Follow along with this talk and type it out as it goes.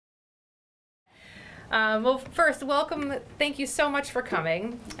Well, first, welcome. Thank you so much for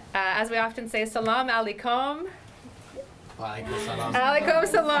coming. As we often say, salam alaikum. Alaikum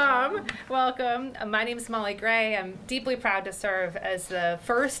salam. Welcome. My name is Molly Gray. I'm deeply proud to serve as the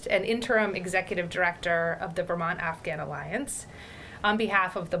first and interim executive director of the Vermont Afghan Alliance. On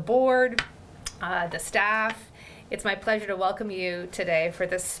behalf of the board, the staff, it's my pleasure to welcome you today for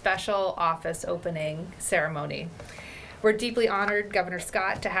this special office opening ceremony. We're deeply honored, Governor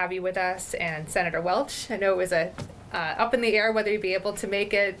Scott, to have you with us, and Senator Welch. I know it was up in the air whether you'd be able to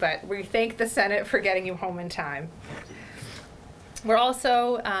make it, but we thank the Senate for getting you home in time. We're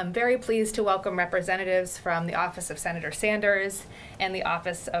also very pleased to welcome representatives from the Office of Senator Sanders and the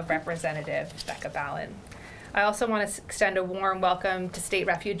Office of Representative Becca Ballin. I also want to extend a warm welcome to State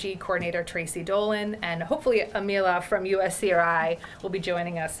Refugee Coordinator Tracy Dolan, and hopefully Amila from USCRI will be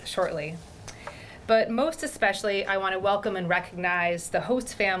joining us shortly. But most especially, I want to welcome and recognize the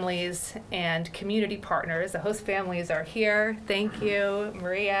host families and community partners. The host families are here. Thank you,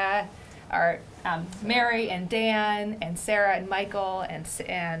 Maria, our Mary and Dan, and Sarah and Michael, and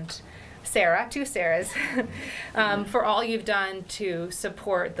Sarah, two Sarahs, for all you've done to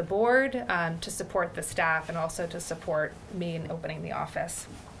support the board, to support the staff, and also to support me in opening the office.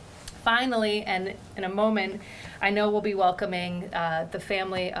 Finally, and in a moment, I know we'll be welcoming the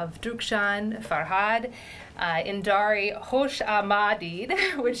family of Drukhshan Farhad in Dari Hosh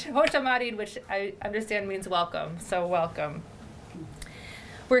Ahmadid, which I understand means welcome, so welcome.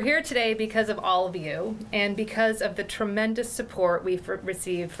 We're here today because of all of you and because of the tremendous support we've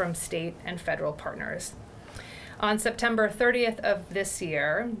received from state and federal partners. On September 30th of this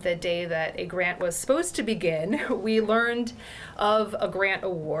year, the day that a grant was supposed to begin, we learned of a grant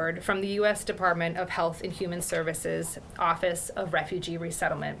award from the U.S. Department of Health and Human Services Office of Refugee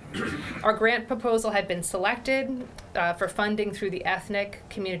Resettlement. Our grant proposal had been selected for funding through the Ethnic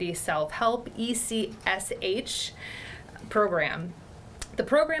Community Self-Help, ECSH, program. The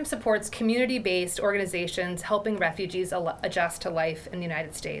program supports community-based organizations helping refugees adjust to life in the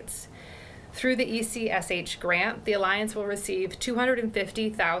United States. Through the ECSH grant, the Alliance will receive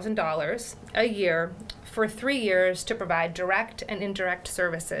 $250,000 a year for 3 years to provide direct and indirect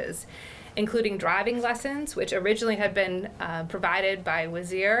services, including driving lessons, which originally had been provided by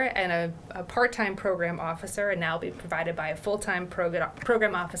Wazir and a part-time program officer, and now will be provided by a full-time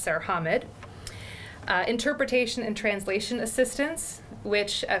program officer, Hamid. Interpretation and translation assistance,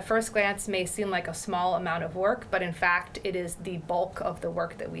 which at first glance may seem like a small amount of work, but in fact it is the bulk of the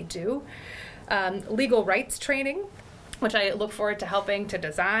work that we do. Legal rights training, which I look forward to helping to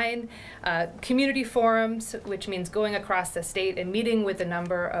design. Community forums, which means going across the state and meeting with a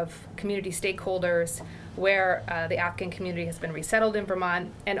number of community stakeholders where the Afghan community has been resettled in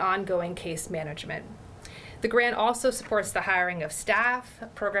Vermont, and ongoing case management. The grant also supports the hiring of staff,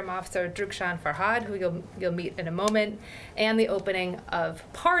 Program Officer Drukhshan Farhad, who you'll meet in a moment, and the opening of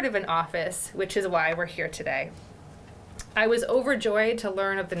part of an office, which is why we're here today. I was overjoyed to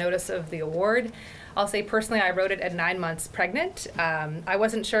learn of the notice of the award. I'll say personally, I wrote it at 9 months pregnant. I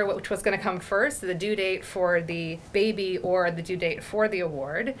wasn't sure which was going to come first, the due date for the baby or the due date for the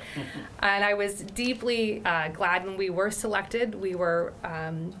award. And I was deeply glad when we were selected. We're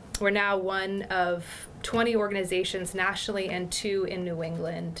now one of 20 organizations nationally and 2 in New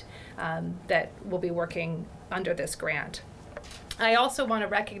England that will be working under this grant. I also want to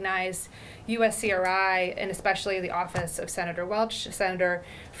recognize USCRI and especially the Office of Senator Welch, Senator,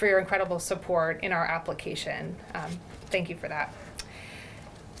 for your incredible support in our application. Thank you for that.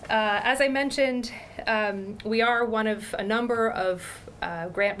 As I mentioned, we are one of a number of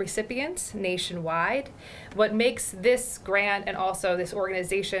grant recipients nationwide. What makes this grant and also this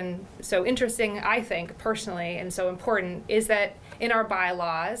organization so interesting, I think, personally, and so important, is that in our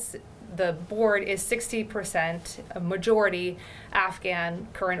bylaws, the board is 60% a majority Afghan,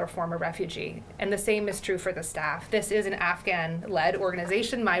 current or former refugee. And the same is true for the staff. This is an Afghan-led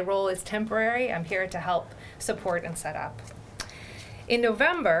organization. My role is temporary. I'm here to help support and set up. In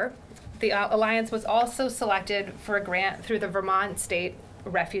November, the Alliance was also selected for a grant through the Vermont State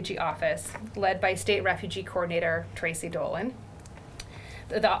Refugee Office, led by State Refugee Coordinator Tracy Dolan.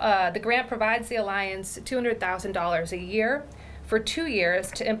 The grant provides the Alliance $200,000 a year for 2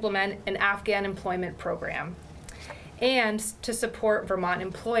 years to implement an Afghan employment program and to support Vermont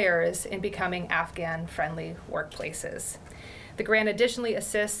employers in becoming Afghan-friendly workplaces. The grant additionally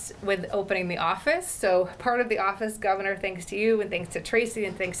assists with opening the office, so part of the office, Governor, thanks to you and thanks to Tracy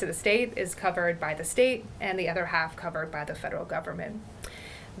and thanks to the state, is covered by the state, and the other half covered by the federal government.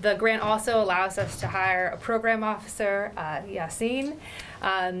 The grant also allows us to hire a program officer, Yasin,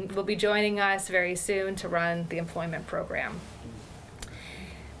 will be joining us very soon to run the employment program.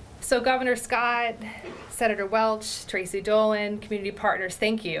 So Governor Scott, Senator Welch, Tracy Dolan, community partners,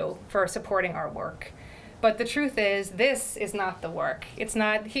 thank you for supporting our work. But the truth is, this is not the work. It's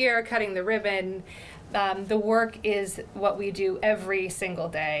not here cutting the ribbon. The work is what we do every single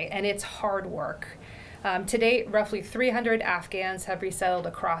day, and it's hard work. To date, roughly 300 Afghans have resettled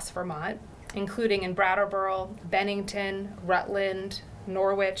across Vermont, including in Brattleboro, Bennington, Rutland,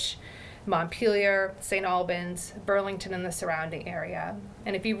 Norwich, Montpelier, St. Albans, Burlington, and the surrounding area.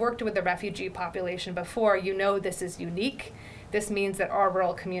 And if you've worked with the refugee population before, you know this is unique. This means that our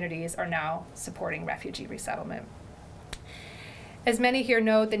rural communities are now supporting refugee resettlement. As many here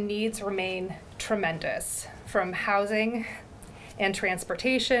know, the needs remain tremendous, from housing and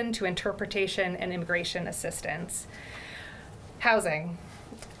transportation to interpretation and immigration assistance. Housing.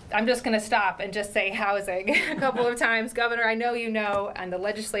 I'm just going to stop and just say housing a couple of times. Governor, I know you know, and the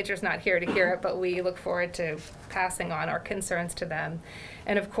legislature's not here to hear it, but we look forward to passing on our concerns to them.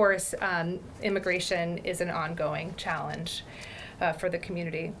 And of course, immigration is an ongoing challenge for the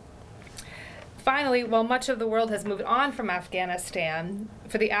community. Finally, while much of the world has moved on from Afghanistan,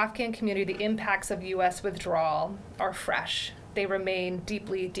 for the Afghan community, the impacts of U.S. withdrawal are fresh. They remain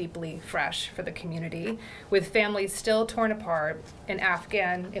deeply, deeply fresh for the community, with families still torn apart and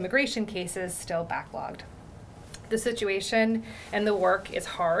Afghan immigration cases still backlogged. The situation and the work is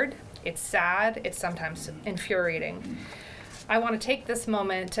hard, it's sad, it's sometimes infuriating. I want to take this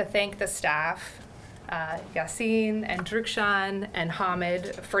moment to thank the staff, Yasin and Drukhshan and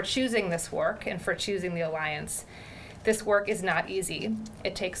Hamid, for choosing this work and for choosing the Alliance. This work is not easy.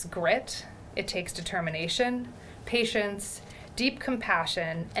 It takes grit, it takes determination, patience, deep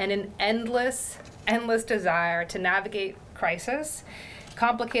compassion, and an endless desire to navigate crisis,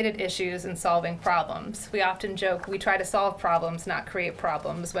 complicated issues, and solving problems. We often joke we try to solve problems, not create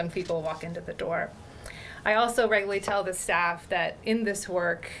problems when people walk into the door. I also regularly tell the staff that in this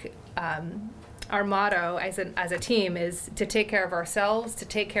work, our motto as a team is to take care of ourselves, to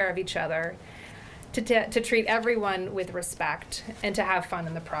take care of each other, to treat everyone with respect, and to have fun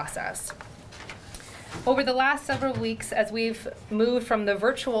in the process. Over the last several weeks, as we've moved from the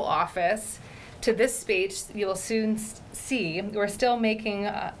virtual office to this space, you'll soon see we're still making,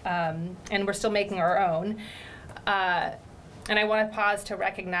 and we're still making our own. And I want to pause to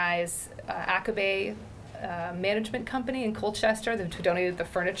recognize Akabe Management Company in Colchester who donated the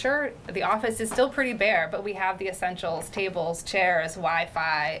furniture. The office is still pretty bare, but we have the essentials: tables, chairs,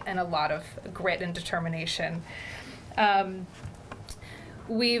 Wi-Fi, and a lot of grit and determination.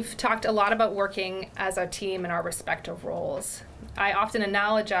 We've talked a lot about working as a team in our respective roles. I often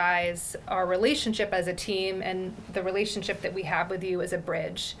analogize our relationship as a team and the relationship that we have with you as a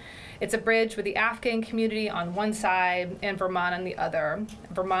bridge. It's a bridge with the Afghan community on one side and Vermont on the other.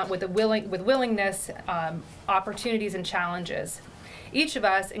 Vermont with willingness, opportunities, and challenges. Each of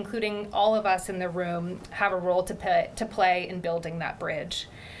us, including all of us in the room, have a role to play in building that bridge.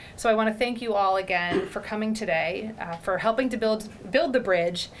 So I want to thank you all again for coming today, for helping to build the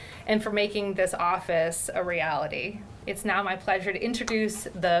bridge, and for making this office a reality. It's now my pleasure to introduce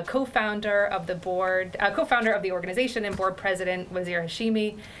the co-founder of the board, co-founder of the organization and board president, Wazir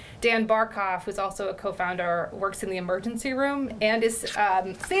Hashimi. Dan Barkhuff, who's also a co-founder, works in the emergency room and is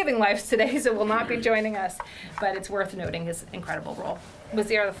saving lives today, so will not be joining us, but it's worth noting his incredible role.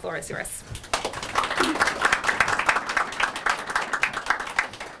 Wazir, the floor is yours.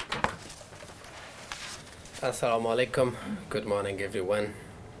 Assalamu alaikum. Good morning, everyone.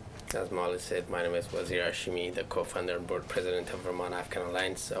 As Molly said, my name is Wazir Hashimi, the co-founder and board president of Vermont Afghan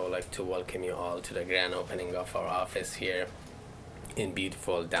Alliance. I would like to welcome you all to the grand opening of our office here in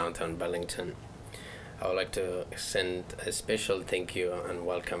beautiful downtown Burlington. I would like to send a special thank you and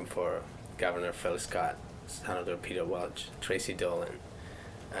welcome for Governor Phil Scott, Senator Peter Welch, Tracy Dolan,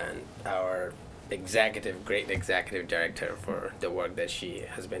 and our great executive director for the work that she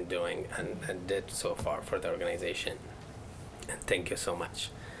has been doing and did so far for the organization. And thank you so much.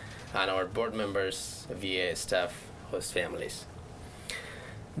 And our board members, VA staff, host families.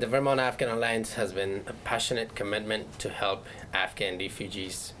 The Vermont Afghan Alliance has been a passionate commitment to help Afghan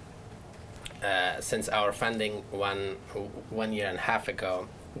refugees. Since our funding one year and a half ago,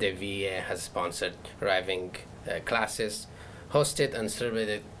 the VA has sponsored arriving classes, hosted and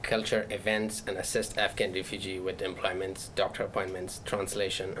celebrated culture events, and assist Afghan refugees with employments, doctor appointments,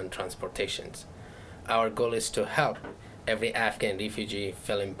 translation, and transportations. Our goal is to help every Afghan refugee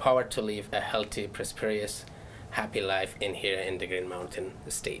feel empowered to live a healthy, prosperous, happy life here in the Green Mountain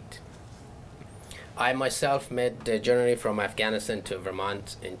State. I myself made the journey from Afghanistan to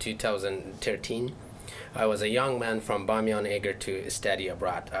Vermont in 2013. I was a young man from Bamyan, eager to study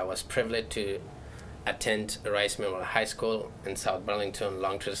abroad. I was privileged to attend Rice Memorial High School in South Burlington,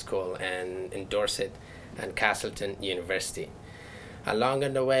 Longtree School, and in Dorset and Castleton University. Along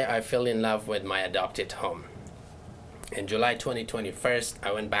the way, I fell in love with my adopted home. In July 2021,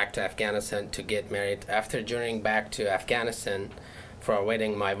 I went back to Afghanistan to get married. After journeying back to Afghanistan for a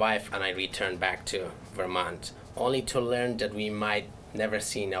wedding, my wife and I returned back to Vermont, only to learn that we might never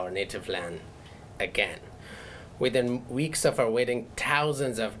see our native land again. Within weeks of our wedding,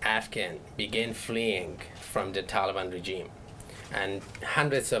 thousands of Afghans began fleeing from the Taliban regime, and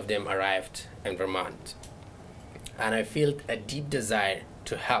hundreds of them arrived in Vermont. And I felt a deep desire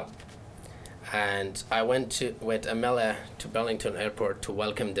to help. And I went with Amela to Burlington Airport to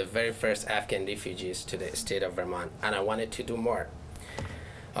welcome the very first Afghan refugees to the state of Vermont, and I wanted to do more.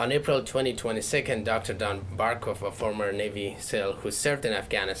 On April 2022, Dr. Don Barkhuff, a former Navy SEAL who served in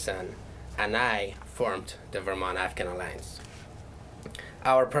Afghanistan, and I formed the Vermont Afghan Alliance.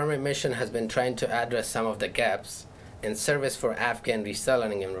 Our primary mission has been trying to address some of the gaps in service for Afghan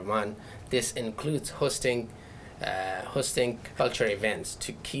resettling in Vermont. This includes hosting culture events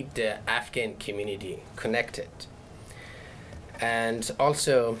to keep the Afghan community connected. And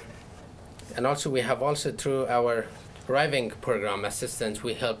also we have also through our arriving program assistance,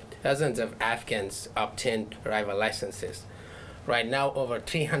 we helped dozens of Afghans obtain arrival licenses. Right now, over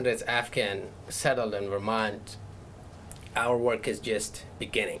 300 Afghans settled in Vermont. Our work is just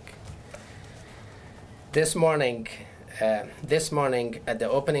beginning. This morning, at the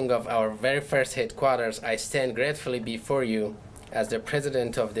opening of our very first headquarters, I stand gratefully before you as the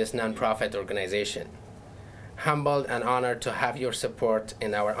president of this nonprofit organization. Humbled and honored to have your support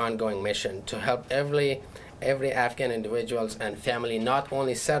in our ongoing mission to help every Afghan individuals and family not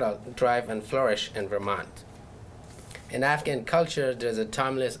only settle, thrive, and flourish in Vermont. In Afghan culture, there's a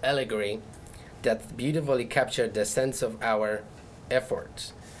timeless allegory that beautifully captured the sense of our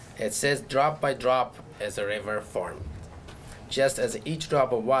efforts. It says, drop by drop as a river formed. Just as each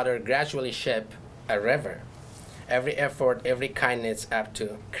drop of water gradually shapes a river, every effort, every kindness apt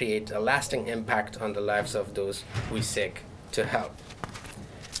to create a lasting impact on the lives of those we seek to help.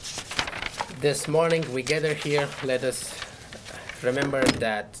 This morning we gather here, let us remember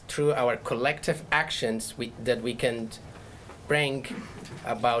that through our collective actions that we can bring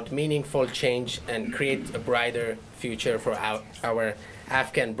about meaningful change and create a brighter future for our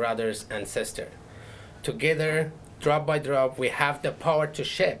Afghan brothers and sisters. Together, drop by drop, we have the power to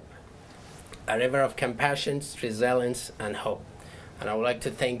shape a river of compassion, resilience, and hope. And I would like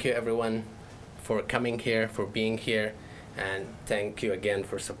to thank you everyone for coming here, for being here, and thank you again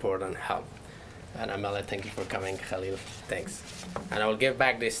for support and help. And Amela, thank you for coming. Khalil, thanks. And I will give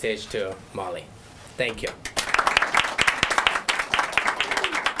back this stage to Molly. Thank you.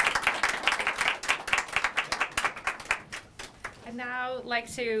 I'd now like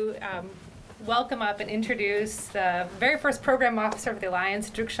to welcome up and introduce the very first program officer of the Alliance,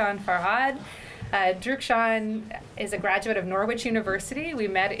 Drukhshan Farhad. Drukhshan is a graduate of Norwich University. We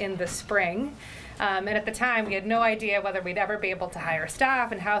met in the spring. And at the time, we had no idea whether we'd ever be able to hire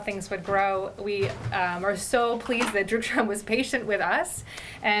staff and how things would grow. We are so pleased that Drukhshan was patient with us,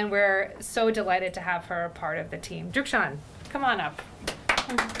 and we're so delighted to have her part of the team. Drukhshan, come on up.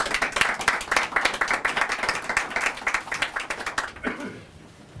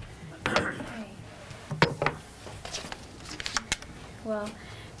 Well,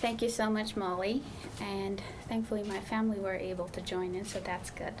 thank you so much, Molly, and thankfully my family were able to join in, so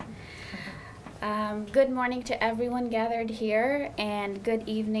that's good. Good morning to everyone gathered here, and good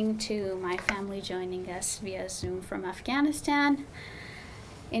evening to my family joining us via Zoom from Afghanistan.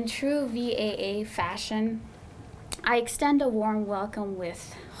 In true VAA fashion, I extend a warm welcome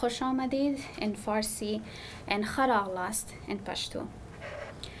with Khosh Amadid in Farsi and Kharaglast in Pashto.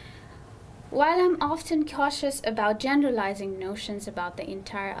 While I'm often cautious about generalizing notions about the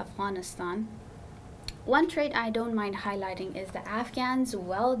entire Afghanistan, one trait I don't mind highlighting is the Afghans'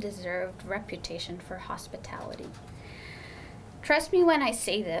 well-deserved reputation for hospitality. Trust me when I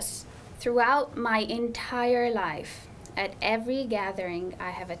say this, throughout my entire life, at every gathering I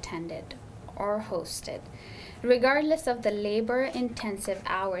have attended or hosted, regardless of the labor-intensive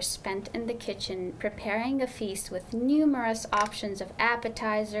hours spent in the kitchen preparing a feast with numerous options of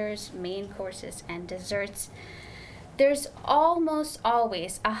appetizers, main courses, and desserts, there's almost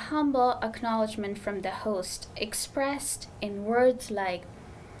always a humble acknowledgement from the host expressed in words like,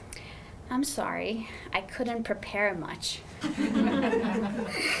 "I'm sorry, I couldn't prepare much."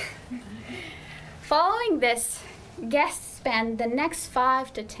 Following this, guests spend the next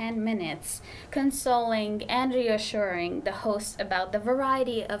 5 to 10 minutes consoling and reassuring the host about the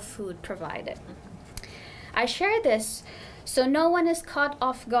variety of food provided. I share this so no one is caught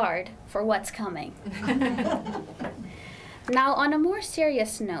off guard for what's coming. Now, on a more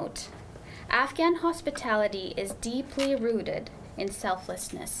serious note, Afghan hospitality is deeply rooted in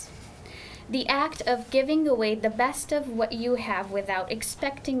selflessness. The act of giving away the best of what you have without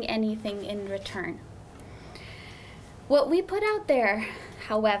expecting anything in return. What we put out there,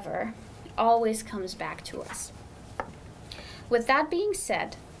 however, always comes back to us. With that being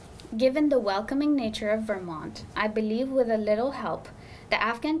said, given the welcoming nature of Vermont, I believe with a little help, the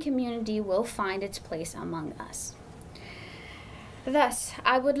Afghan community will find its place among us. Thus,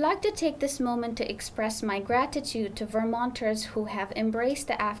 I would like to take this moment to express my gratitude to Vermonters who have embraced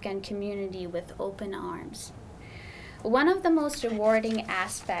the Afghan community with open arms. One of the most rewarding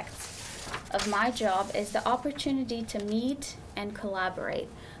aspects of my job is the opportunity to meet and collaborate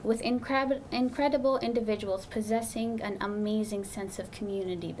with incredible individuals possessing an amazing sense of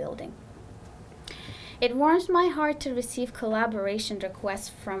community building. It warms my heart to receive collaboration requests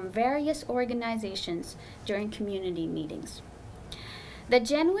from various organizations during community meetings. The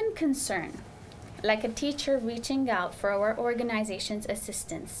genuine concern, like a teacher reaching out for our organization's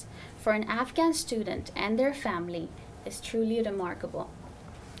assistance for an Afghan student and their family, is truly remarkable.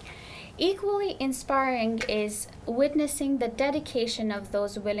 Equally inspiring is witnessing the dedication of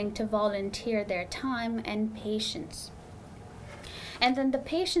those willing to volunteer their time and patience. And then the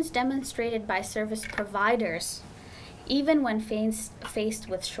patience demonstrated by service providers, even when faced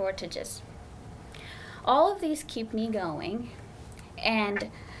with shortages. All of these keep me going, and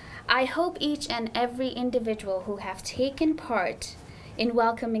I hope each and every individual who have taken part in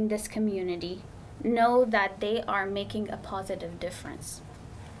welcoming this community know that they are making a positive difference.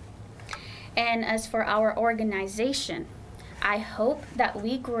 And as for our organization, I hope that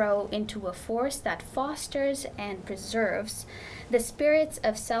we grow into a force that fosters and preserves the spirits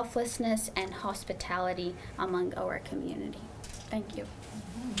of selflessness and hospitality among our community. Thank you.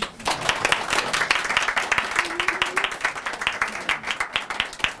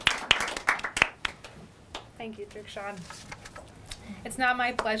 Thank you, Drukhshan. It's now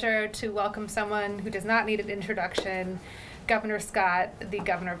my pleasure to welcome someone who does not need an introduction, Governor Scott, the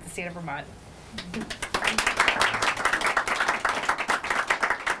Governor of the state of Vermont.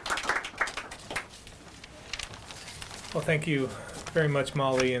 Well, thank you very much,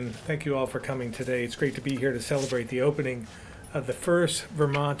 Molly, and thank you all for coming today. It's great to be here to celebrate the opening of the first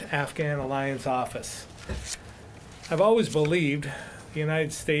Vermont Afghan Alliance office. I've always believed the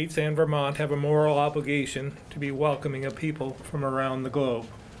United States and Vermont have a moral obligation to be welcoming of people from around the globe.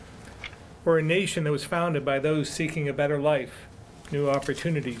 We're a nation that was founded by those seeking a better life, new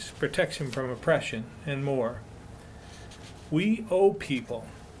opportunities, protection from oppression, and more. We owe people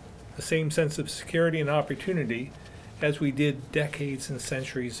the same sense of security and opportunity as we did decades and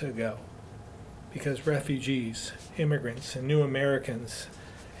centuries ago, because refugees, immigrants, and new Americans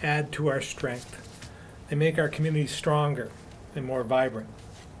add to our strength. They make our communities stronger and more vibrant.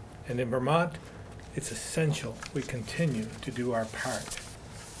 And in Vermont, it's essential we continue to do our part.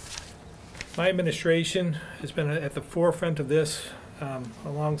 My administration has been at the forefront of this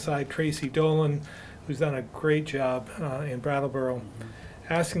alongside Tracy Dolan, who's done a great job in Brattleboro,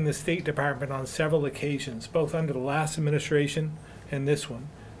 asking the State Department on several occasions, both under the last administration and this one,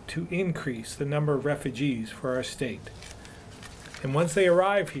 to increase the number of refugees for our state. And once they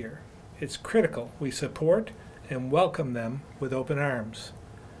arrive here, it's critical we support and welcome them with open arms.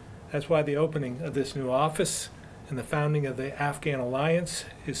 That's why the opening of this new office and the founding of the Afghan Alliance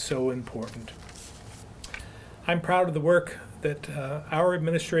is so important. I'm proud of the work that our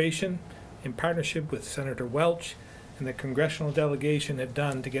administration, in partnership with Senator Welch and the congressional delegation, have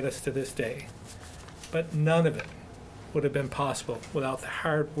done to get us to this day. But none of it would have been possible without the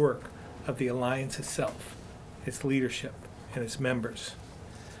hard work of the Alliance itself, its leadership, and its members.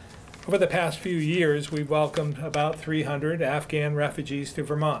 Over the past few years, we've welcomed about 300 Afghan refugees to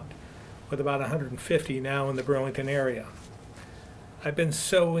Vermont, with about 150 now in the Burlington area. I've been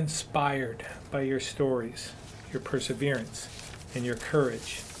so inspired by your stories, your perseverance, and your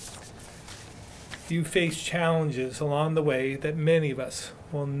courage. You faced challenges along the way that many of us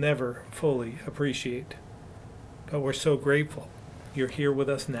will never fully appreciate. But we're so grateful you're here with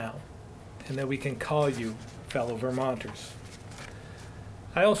us now, and that we can call you fellow Vermonters.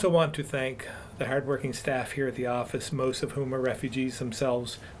 I also want to thank the hardworking staff here at the office, most of whom are refugees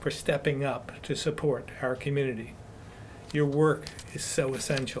themselves, for stepping up to support our community. Your work is so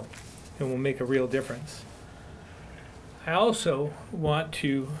essential and will make a real difference. I also want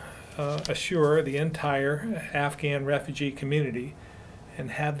to assure the entire Afghan refugee community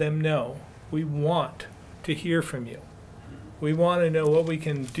and have them know we want to hear from you. We want to know what we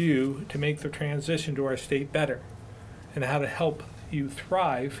can do to make the transition to our state better. and how to help you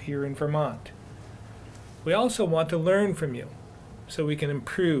thrive here in Vermont. We also want to learn from you so we can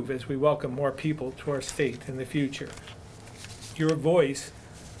improve as we welcome more people to our state in the future. Your voice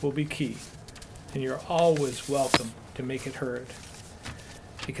will be key, and you're always welcome to make it heard,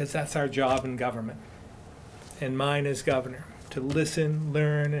 because that's our job in government, and mine as governor, to listen,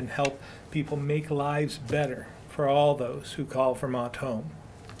 learn, and help people make lives better for all those who call Vermont home.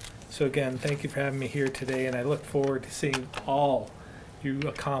 So again, thank you for having me here today, and I look forward to seeing all you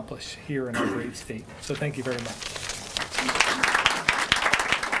accomplish here in our great state. So thank you very much.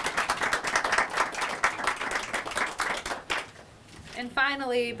 And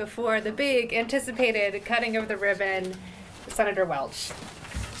finally, before the big anticipated cutting of the ribbon, Senator Welch.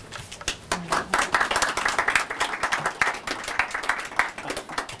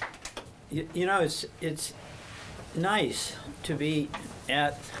 You know, it's nice to be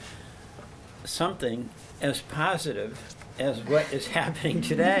at something as positive as what is happening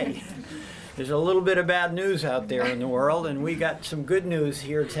today. There's a little bit of bad news out there in the world, and we got some good news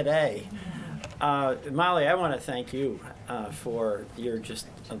here today. Molly, I want to thank you for your just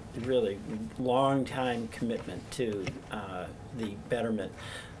really long time commitment to the betterment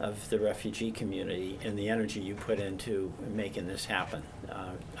of the refugee community and the energy you put into making this happen.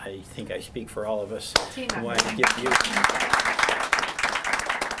 I think I speak for all of us. I want to give you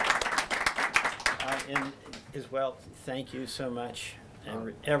and as well, thank you so much,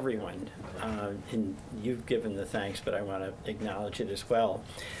 everyone. And you've given the thanks, but I want to acknowledge it as well.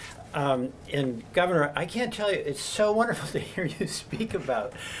 And Governor, I can't tell you, it's so wonderful to hear you speak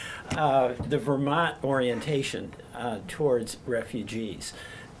about the Vermont orientation towards refugees.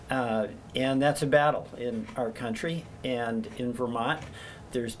 And that's a battle in our country, and in Vermont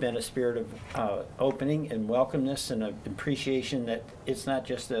there's been a spirit of opening and welcomeness and an appreciation that it's not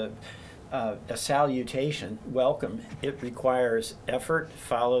just a salutation, welcome. It requires effort,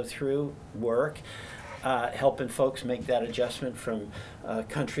 follow through, work, helping folks make that adjustment from a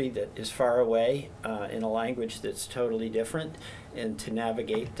country that is far away in a language that's totally different, and to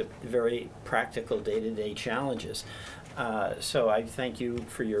navigate the very practical day-to-day challenges. So I thank you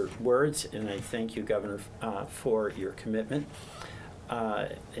for your words, and I thank you, Governor, for your commitment.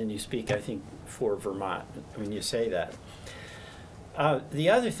 And you speak, I think, for Vermont when you say that. The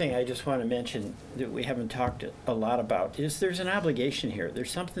other thing I just want to mention that we haven't talked a lot about is there's an obligation here.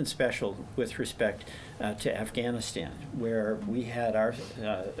 There's something special with respect to Afghanistan, where we had our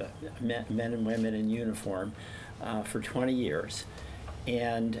men and women in uniform for 20 years,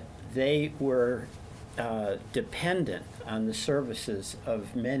 and they were dependent on the services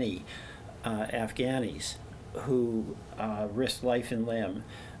of many Afghanis who risked life and limb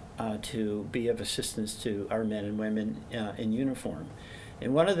to be of assistance to our men and women in uniform.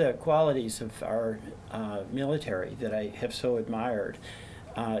 And one of the qualities of our military that I have so admired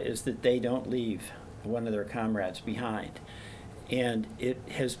is that they don't leave one of their comrades behind. And it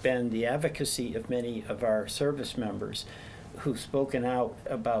has been the advocacy of many of our service members who've spoken out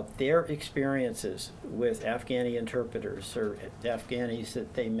about their experiences with Afghani interpreters or Afghanis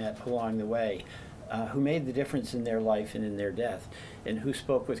that they met along the way, who made the difference in their life and in their death, and who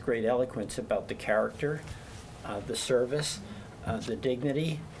spoke with great eloquence about the character, the service, the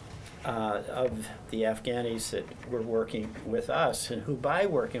dignity of the Afghanis that were working with us, and who, by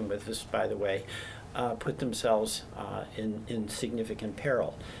working with us, by the way, put themselves in significant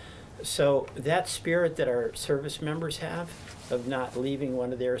peril. So that spirit that our service members have of not leaving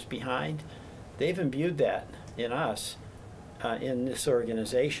one of theirs behind, they've imbued that in us, in this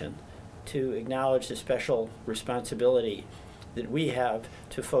organization, to acknowledge the special responsibility that we have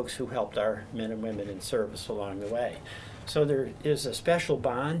to folks who helped our men and women in service along the way. So there is a special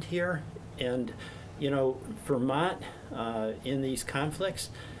bond here, and you know, Vermont in these conflicts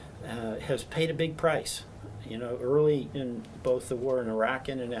has paid a big price. You know, early in both the war in Iraq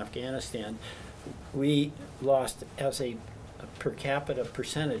and in Afghanistan, we lost as a per capita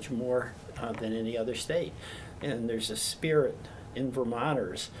percentage more than any other state. And there's a spirit in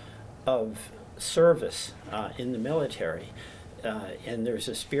Vermonters of service in the military, and there's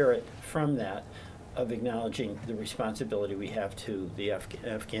a spirit from that of acknowledging the responsibility we have to the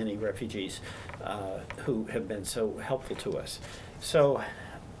Afghani refugees who have been so helpful to us. So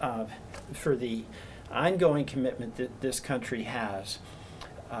for the ongoing commitment that this country has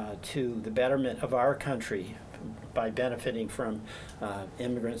to the betterment of our country by benefiting from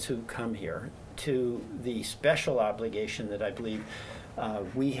immigrants who come here, to the special obligation that I believe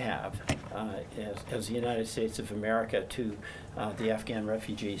we have as the United States of America to the Afghan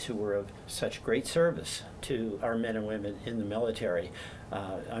refugees who were of such great service to our men and women in the military.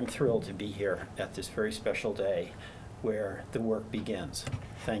 I'm thrilled to be here at this very special day where the work begins.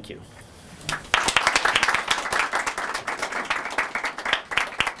 Thank you.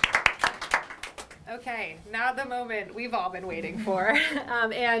 Okay, now the moment we've all been waiting for.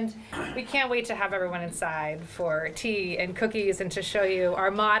 And we can't wait to have everyone inside for tea and cookies and to show you our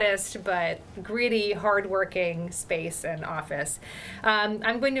modest but gritty, hardworking space and office.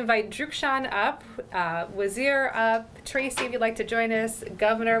 I'm going to invite Drukhshan up, Wazir up, Tracy, if you'd like to join us,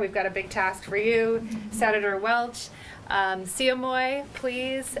 Governor, we've got a big task for you, Senator Welch, Siamoy,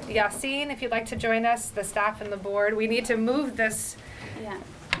 please, Yassine, if you'd like to join us, the staff and the board. We need to move this. Yeah.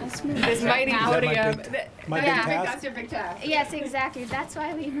 Let's move This mighty now. podium. My big task? That's your big task. Yes, exactly. That's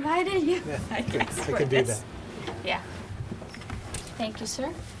why we invited you. I can do that. Yeah. Thank you,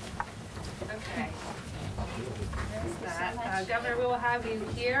 sir. Okay. There's that. Governor, we will have you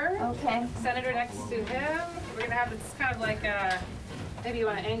here. Okay. Senator next to him. We're going to have this kind of like maybe you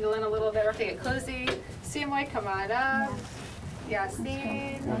want to angle in a little bit or take it cozy. Siamoy, come on up.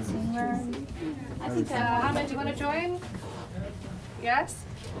 Yassine. I think Ahmed, do you want to join? Yes?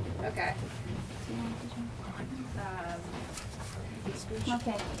 Okay.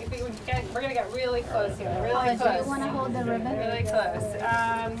 Okay. We're going to get really close here. Really Oh, close. do you want to hold the ribbon? Really close.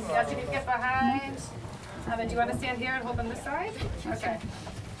 Yassine, you get behind. And do you want to stand here and hold on this side? Okay.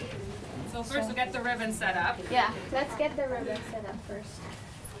 So first we'll get the ribbon set up. Yeah. Let's get the ribbon set up first.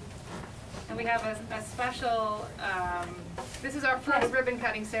 And we have a special, this is our first ribbon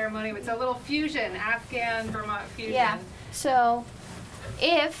cutting ceremony. It's a little fusion, Afghan-Vermont fusion. Yeah. So,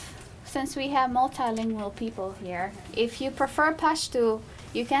 since we have multilingual people here, if you prefer Pashto,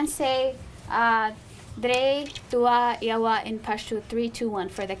 you can say Dre, Dua, Yawa in Pashto, 3, 2, 1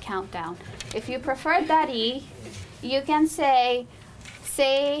 for the countdown. If you prefer Dari, you can say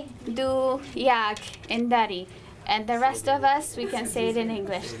Do, Yak in Dari. And the rest of us, we can say it in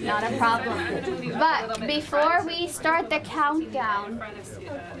English, not a problem. But before we start the countdown,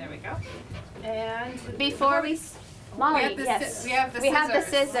 There we go. And before we... Molly, yes. We have the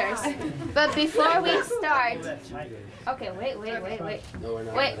scissors. But before we start, okay, wait. No, we're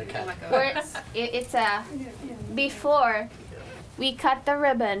not Wait, gonna cut. it's before we cut the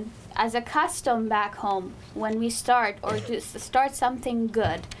ribbon, as a custom back home, when we start or just start something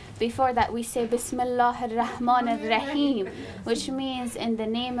good, before that we say Bismillah ar-Rahman ar-Rahim, which means in the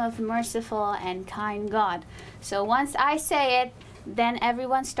name of merciful and kind God. So once I say it, then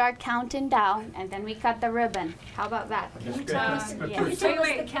everyone start counting down, and then we cut the ribbon. How about that? Wait, the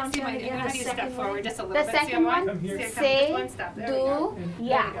countdown again. How do you step forward just a little The bit? second one, say, do,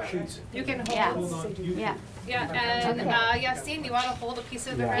 yeah. You can Yeah. hold. Yeah. Yeah, and Okay. Yassine, you want to hold a piece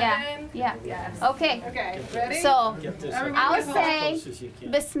of the Yeah. ribbon? Yeah. Yes. Okay. Okay, ready? So, Everyone I'll get hold. say, Close as you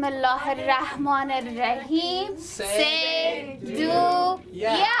can. Bismillah ar-Rahman ar-Rahim. Say, do,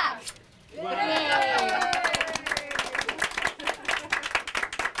 yeah. Yay.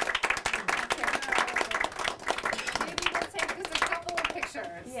 Maybe we'll take just a couple of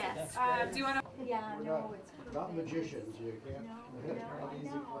pictures. Yes. Do you want to? Yeah, no, it's Not magicians, you can't. No, Not an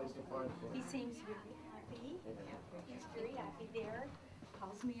easy place to find He one. seems really happy. He's very happy there.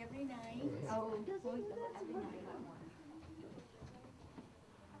 Calls me every night. Oh, every night.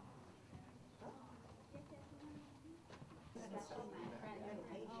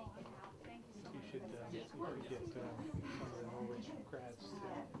 You should get some of the Norwich grads to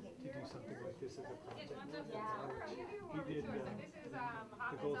do something like this as a project. We did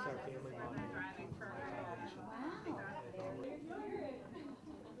the Gold Star Family Monument for my foundation.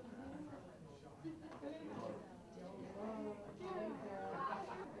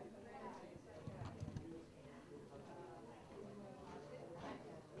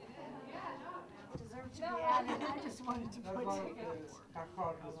 Deserved to be added. I just wanted to put it.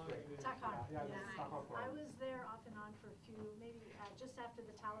 Takhar district. Takhar. Yeah, Yeah. Takhar. I was there off and on for a few, maybe just after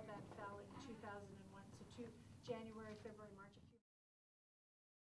the Taliban fell in 2001, so January, February, March